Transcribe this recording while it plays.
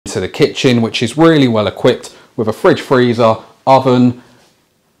into the kitchen, which is really well equipped with a fridge, freezer, oven.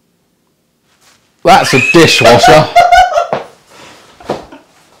 That's a dishwasher.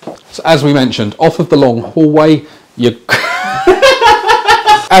 So as we mentioned, off of the long hallway,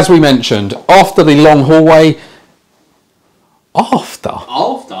 as we mentioned, after the long hallway, after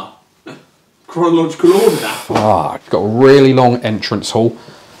chronological order. Got a really long entrance hall.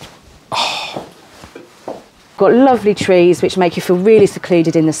 Got lovely trees which make you feel really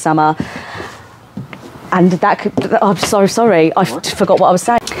secluded in the summer. And that could, I'm so sorry, I forgot what I was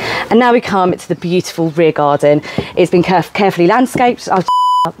saying. And now we come to the beautiful rear garden. It's been carefully landscaped.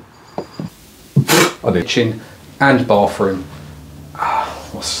 Kitchen and bathroom.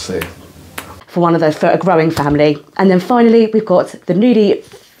 What's this? For a growing family. And then finally, we've got the newly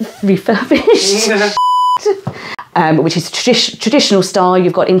refurbished, which is traditional style.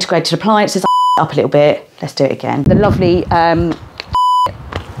 You've got integrated appliances. Up a little bit. Let's do it again. The lovely.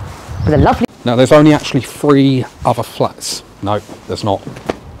 Now, there's only actually 3 other flats. No, there's not.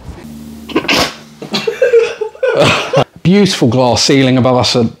 Beautiful glass ceiling above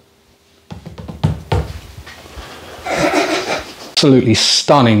us. Absolutely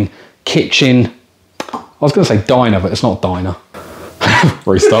stunning kitchen. I was going to say diner, but it's not a diner.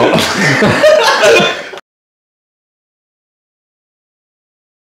 Restart.